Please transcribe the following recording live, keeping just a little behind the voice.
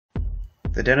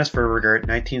The Dennis Ververgaert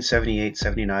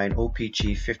 1978-79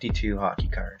 O-Pee-Chee 52 hockey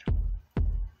card.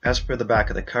 As per the back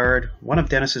of the card, one of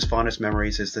Dennis's fondest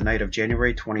memories is the night of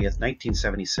January 20th,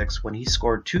 1976, when he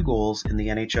scored 2 goals in the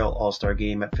NHL All-Star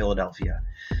Game at Philadelphia.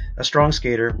 A strong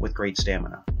skater with great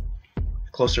stamina.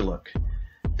 Closer look.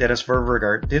 Dennis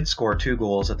Ververgaert did score 2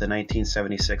 goals at the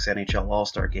 1976 NHL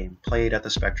All-Star Game, played at the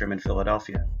Spectrum in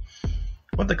Philadelphia.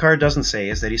 What the card doesn't say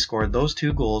is that he scored those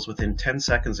 2 goals within 10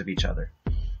 seconds of each other.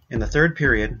 In the third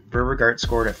period, Ververgaert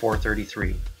scored at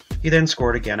 4:33. He then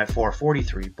scored again at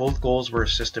 4:43. Both goals were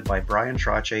assisted by Bryan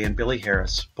Trottier and Billy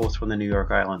Harris, both from the New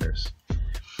York Islanders.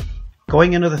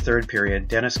 Going into the third period,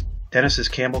 Dennis's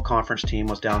Campbell Conference team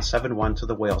was down 7-1 to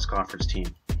the Wales Conference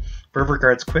team.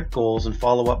 Ververgaert's quick goals and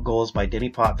follow-up goals by Denny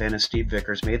Potvin and Steve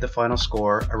Vickers made the final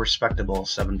score a respectable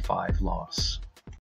 7-5 loss.